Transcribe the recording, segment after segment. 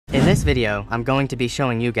this video, I'm going to be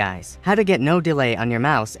showing you guys how to get no delay on your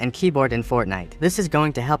mouse and keyboard in Fortnite. This is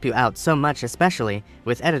going to help you out so much, especially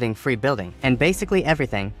with editing, free building, and basically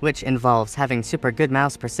everything which involves having super good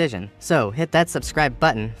mouse precision. So hit that subscribe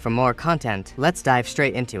button for more content. Let's dive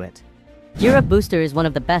straight into it. Gear Up Booster is one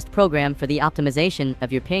of the best program for the optimization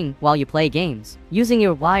of your ping while you play games, using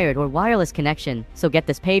your wired or wireless connection, so get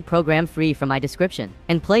this paid program free from my description,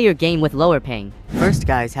 and play your game with lower ping. First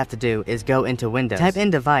guys have to do is go into Windows, type in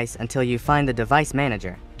device until you find the device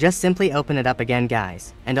manager. Just simply open it up again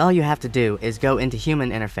guys, and all you have to do is go into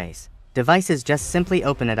human interface. Devices, just simply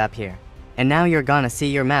open it up here. And now you're gonna see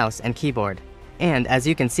your mouse and keyboard. And as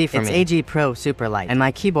you can see from it's AG Pro Super Light, and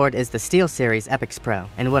my keyboard is the SteelSeries Epix Pro.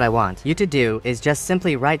 And what I want you to do is just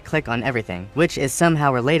simply right click on everything which is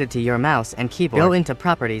somehow related to your mouse and keyboard. Go into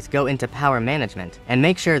properties, go into power management, and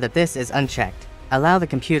make sure that this is unchecked. Allow the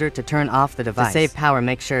computer to turn off the device. To save power,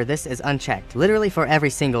 make sure this is unchecked. Literally for every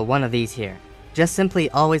single one of these here. Just simply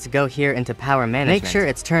always go here into power management. Make sure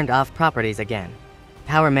it's turned off. Properties again.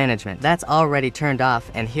 Power management, that's already turned off,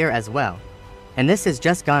 and here as well. And this is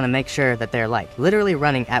just gonna make sure that they're like literally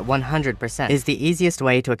running at 100% is the easiest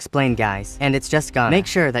way to explain guys. And it's just gonna make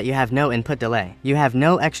sure that you have no input delay. You have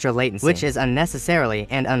no extra latency, which is unnecessarily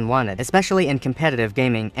and unwanted, especially in competitive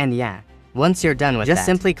gaming. And yeah, once you're done with just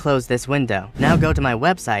simply close this window. Now go to my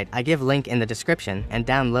website, I give link in the description, and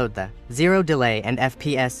download the 0 delay and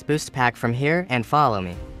FPS boost pack from here and follow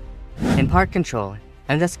me. In part control,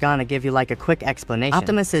 I'm just gonna give you like a quick explanation.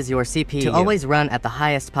 Optimus is your CPU to always run at the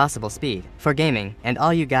highest possible speed for gaming, and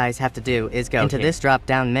all you guys have to do is go into this drop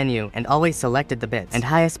down menu and always selected the bits and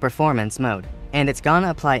highest performance mode. And it's gonna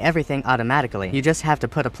apply everything automatically. You just have to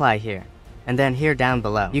put apply here. And then here down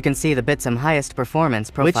below, you can see the Bitsum highest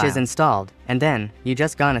performance profile, which is installed. And then, you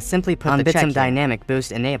just gonna simply put on the Bitsum dynamic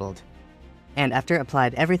boost enabled. And after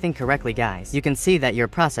applied everything correctly guys, you can see that your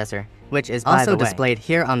processor, which is also displayed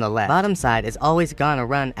here on the left bottom side, is always gonna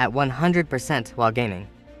run at 100% while gaming.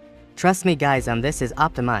 Trust me guys, this is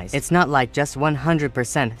optimized. It's not like just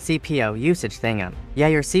 100% CPU usage thing. Yeah,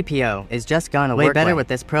 your CPU is just gonna work way better with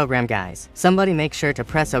this program guys. Somebody make sure to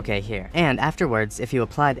press OK here. And afterwards, if you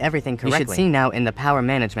applied everything correctly, you should see now in the power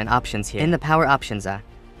management options here. In the power options,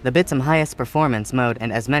 the Bitsum highest performance mode,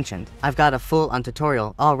 and as mentioned, I've got a full-on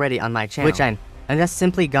tutorial already on my channel, which I'm just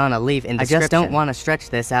simply gonna leave in description. I just don't want to stretch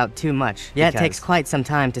this out too much. Yeah, it takes quite some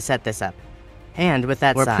time to set this up. And with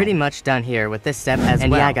that, we're pretty much done here with this step as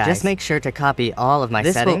well. Yeah, guys, just make sure to copy all of my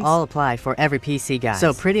settings. This will all apply for every PC guys.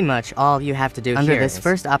 So pretty much all you have to do under this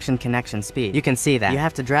first option, connection speed, you can see that you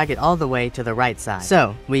have to drag it all the way to the right side.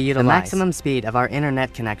 So we utilize the maximum speed of our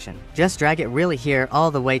internet connection. Just drag it really here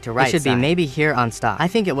all the way to right side. It should be maybe here on stock. I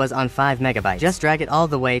think it was on 5 megabytes. Just drag it all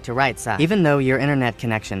the way to right side. Even though your internet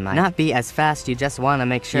connection might not be as fast, you just want to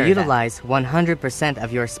make sure you utilize 100%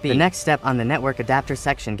 of your speed. The next step on the network adapter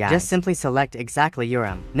section guys, just simply select exactly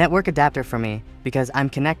your network adapter for me, because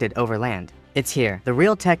I'm connected over LAN. It's here, the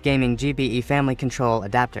Realtek Gaming GBE Family Control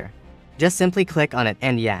Adapter. Just simply click on it,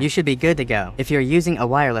 and yeah, you should be good to go. If you're using a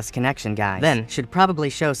wireless connection guys, then should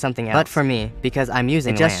probably show something else. But for me, because I'm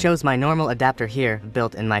using it just shows my normal adapter here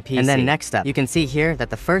built in my PC. And then next up, you can see here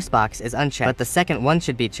that the first box is unchecked, but the second one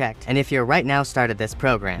should be checked. And if you're right now started this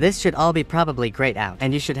program, this should all be probably grayed out,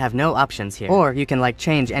 and you should have no options here. Or you can like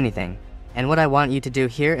change anything. And what I want you to do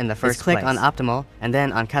here in the first is click on optimal and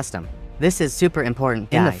then on custom. This is super important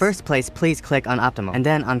guys. In the first place, please click on optimal and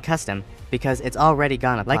then on custom, because it's already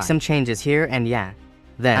gonna apply like some changes here. And yeah,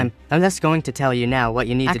 then I'm just going to tell you now what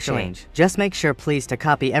you need to change. Just make sure please to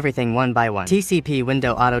copy everything one by one. TCP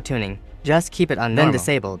window auto tuning, just keep it on normal, then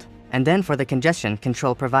disabled. And then for the congestion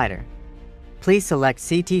control provider, please select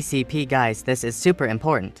CTCP guys. This is super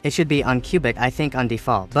important. It should be on cubic, I think, on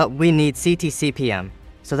default, but we need CTCPM,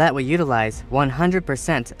 so that we utilize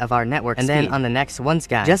 100% of our network speed. And then on the next ones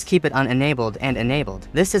guys, just keep it on enabled and enabled.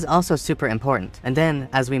 This is also super important. And then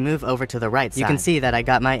as we move over to the right side, you can see that I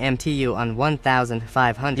got my MTU on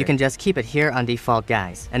 1500. You can just keep it here on default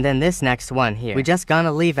guys. And then this next one here, we just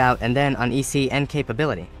gonna leave out, and then on ECN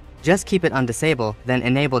capability, just keep it on disable, then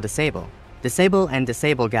enable disable. Disable and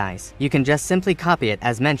disable guys. You can just simply copy it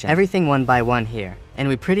as mentioned. Everything one by one here. And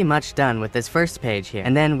we pretty much done with this first page here.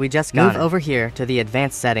 And then we just move over here to the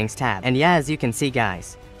advanced settings tab. And yeah, as you can see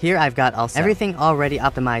guys, here I've got also everything already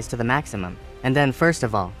optimized to the maximum. And then first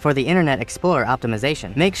of all, for the Internet Explorer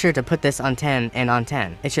optimization, make sure to put this on 10 and on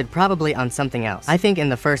 10. It should probably on something else. I think in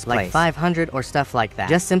the first place, like 500 or stuff like that.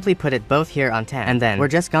 Just simply put it both here on 10. And then we're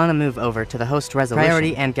just gonna move over to the host resolution.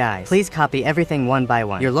 Priority, and guys, please copy everything one by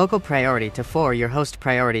one. Your local priority to 4, your host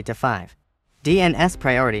priority to 5. DNS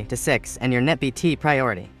priority to 6, and your NetBT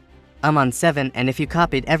priority. I'm on 7, and if you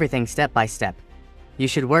copied everything step by step, You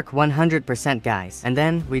should work 100% guys. And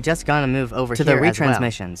then, we just gonna move over to the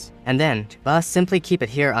retransmissions. And then, boss simply keep it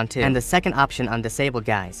here on 2. And the second option on disabled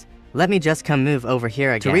guys. Let me just come move over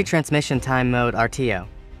here again. To retransmission time mode RTO.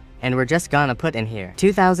 And we're just gonna put in here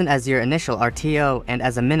 2000 as your initial RTO and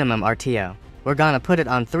as a minimum RTO. We're gonna put it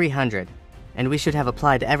on 300. And we should have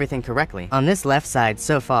applied everything correctly on this left side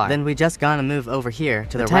so far. Then we just gonna move over here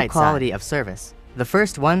to the right quality of service. The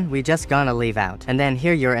first one we just gonna leave out. And then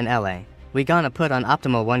here you're in LA. We gonna put on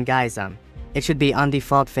optimal 1 guys. It should be on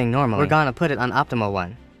default thing normally. We're gonna put it on optimal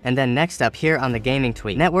 1. And then next up here on the gaming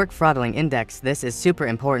tweak, network throttling index. This is super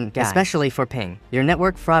important guys, especially for ping. Your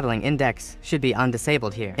network throttling index should be on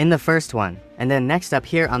disabled here in the first one. And then next up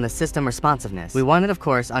here on the system responsiveness, we want it of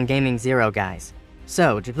course on gaming 0 guys.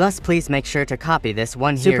 So thus please make sure to copy this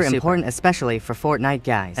one here, super important especially for Fortnite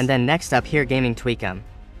guys. And then next up here gaming tweak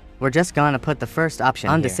we're just gonna put the first option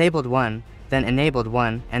on here. Disabled 1, then enabled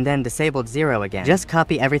 1, and then disabled 0 again. Just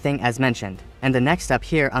copy everything as mentioned. And the next up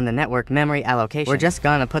here on the network memory allocation, we're just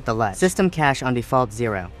gonna put the LUT system cache on default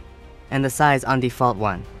 0. And the size on default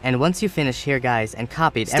 1. And once you finish here guys and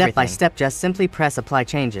copied everything, step by step just simply press apply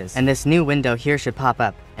changes. And this new window here should pop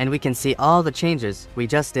up. And we can see all the changes we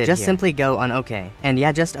just did Just simply go on OK. And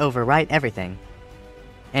yeah, just overwrite everything.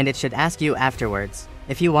 And it should ask you afterwards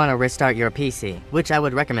if you want to restart your PC, which I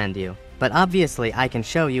would recommend you. But obviously I can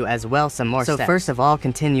show you as well some more steps. So first of all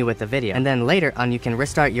continue with the video, and then later on you can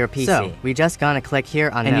restart your PC. So, we just gonna click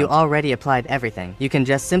here on and you already applied everything. You can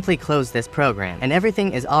just simply close this program, and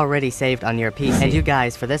everything is already saved on your PC. And you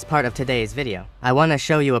guys, for this part of today's video, I wanna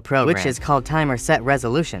show you a program, which is called timer set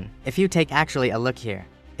resolution. If you take actually a look here,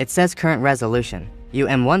 it says current resolution,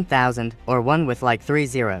 UM1000, or 1 with like 3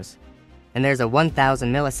 zeros. And there's a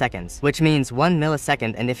 1000 milliseconds, which means 1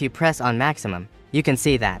 millisecond, and if you press on maximum, you can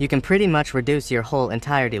see that you can pretty much reduce your whole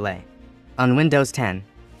entire delay. On Windows 10,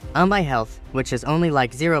 on my health, which is only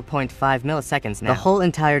like 0.5 milliseconds now, the whole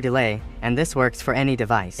entire delay, and this works for any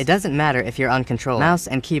device. It doesn't matter if you're on controller, mouse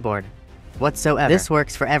and keyboard, whatsoever. This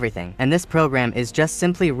works for everything, and this program is just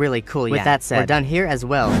simply really cool. With that said, we're done here as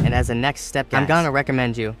well, and as a next step guys, I'm gonna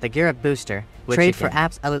recommend you the Gear Up Booster, which trade for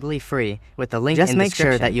absolutely free with the link in the description. Just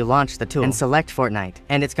make sure that you launch the tool and select Fortnite,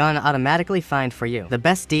 and it's gonna automatically find for you the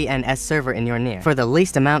best DNS server in your near for the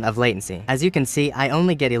least amount of latency. As you can see, I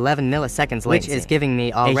only get 11 milliseconds latency, which is giving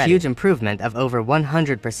me already a huge improvement of over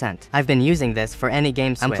 100%. I've been using this for any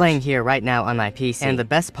game switch. I'm playing here right now on my PC, and the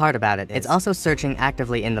best part about it is it's also searching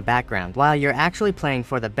actively in the background while you're actually playing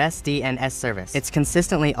for the best DNS service. It's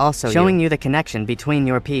consistently also showing you the connection between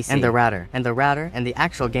your PC and the router and the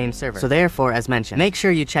actual game server. So therefore, as mentioned, make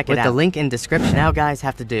sure you check it out with the link in description. Now guys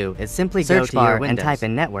have to do is simply go to your Windows and type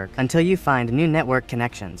in network until you find new network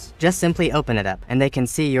connections. Just simply open it up and they can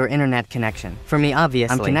see your internet connection. For me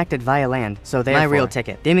obviously, I'm connected via LAN, so therefore my real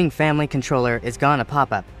ticket dimming family controller is gonna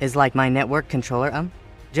pop up. Is like my network controller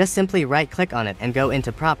Just simply right click on it and go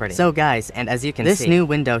into property. So guys, and as you can see, this new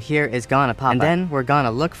window here is gonna pop up. And then we're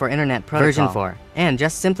gonna look for internet protocol version 4. And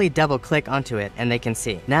just simply double click onto it and they can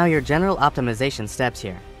see now your general optimization steps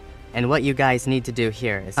here. And what you guys need to do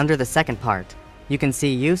here is, under the second part, you can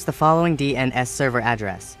see use the following DNS server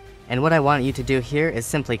address. And what I want you to do here is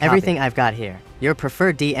simply copy everything I've got here. Your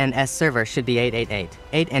preferred DNS server should be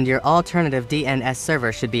 888.8 and your alternative DNS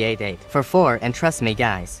server should be 88.4, and trust me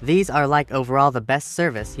guys, these are like overall the best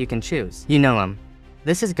service you can choose. You know them.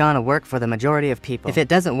 This is gonna work for the majority of people. If it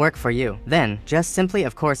doesn't work for you, then just simply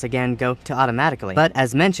of course again go to automatically. But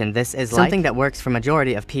as mentioned, this is something that works for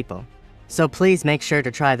majority of people. So please make sure to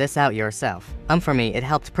try this out yourself. For me, it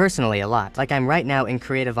helped personally a lot. Like I'm right now in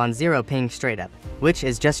creative on 0 ping straight up, which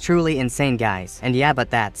is just truly insane guys. And yeah, but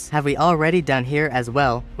that's have we already done here as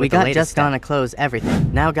well. We got just gonna close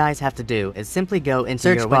everything. Now guys have to do is simply go into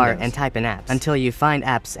search bar and type in apps until you find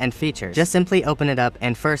apps and features. Just simply open it up,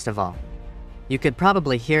 and first of all, you could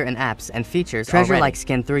probably hear an apps and features treasure like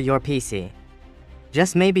skin through your PC.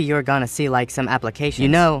 Just maybe you're gonna see like some applications, you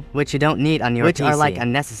know, which you don't need on your PC, are like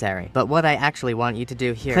unnecessary. But what I actually want you to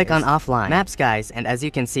do here click on offline maps guys, and as you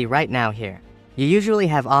can see right now here, you usually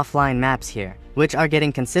have offline maps here, which are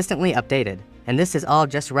getting consistently updated. And this is all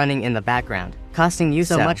just running in the background, costing you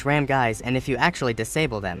so much RAM guys, and if you actually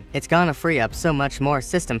disable them, it's gonna free up so much more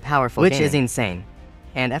system powerful which is insane.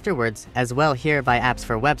 And afterwards, as well here by apps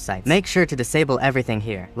for websites, make sure to disable everything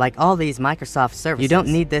here, like all these Microsoft services. You don't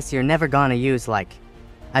need this, you're never gonna use like,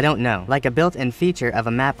 I don't know, like a built-in feature of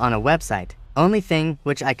a map on a website. Only thing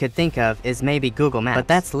which I could think of is maybe Google Maps, but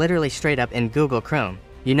that's literally straight up in Google Chrome.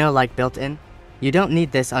 You know, like built-in? You don't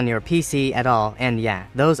need this on your PC at all, and yeah,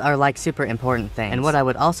 those are like super important things. And what I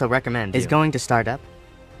would also recommend is going to startup,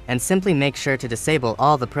 and simply make sure to disable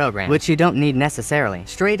all the programs which you don't need necessarily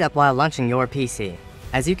straight up while launching your PC.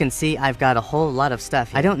 As you can see, I've got a whole lot of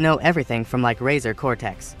stuff here. I don't know everything from like Razer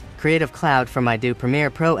Cortex, Creative Cloud from my do Premiere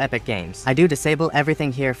Pro Epic Games. I do disable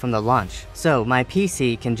everything here from the launch, so my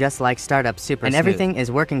PC can just like start up super smooth. And everything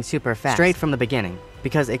is working super fast, straight from the beginning,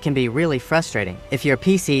 because it can be really frustrating if your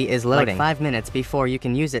PC is loading like 5 minutes before you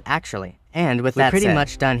can use it actually. And with that said, we're pretty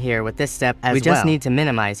much done here with this step as well. We just need to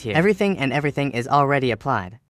minimize here. Everything is already applied.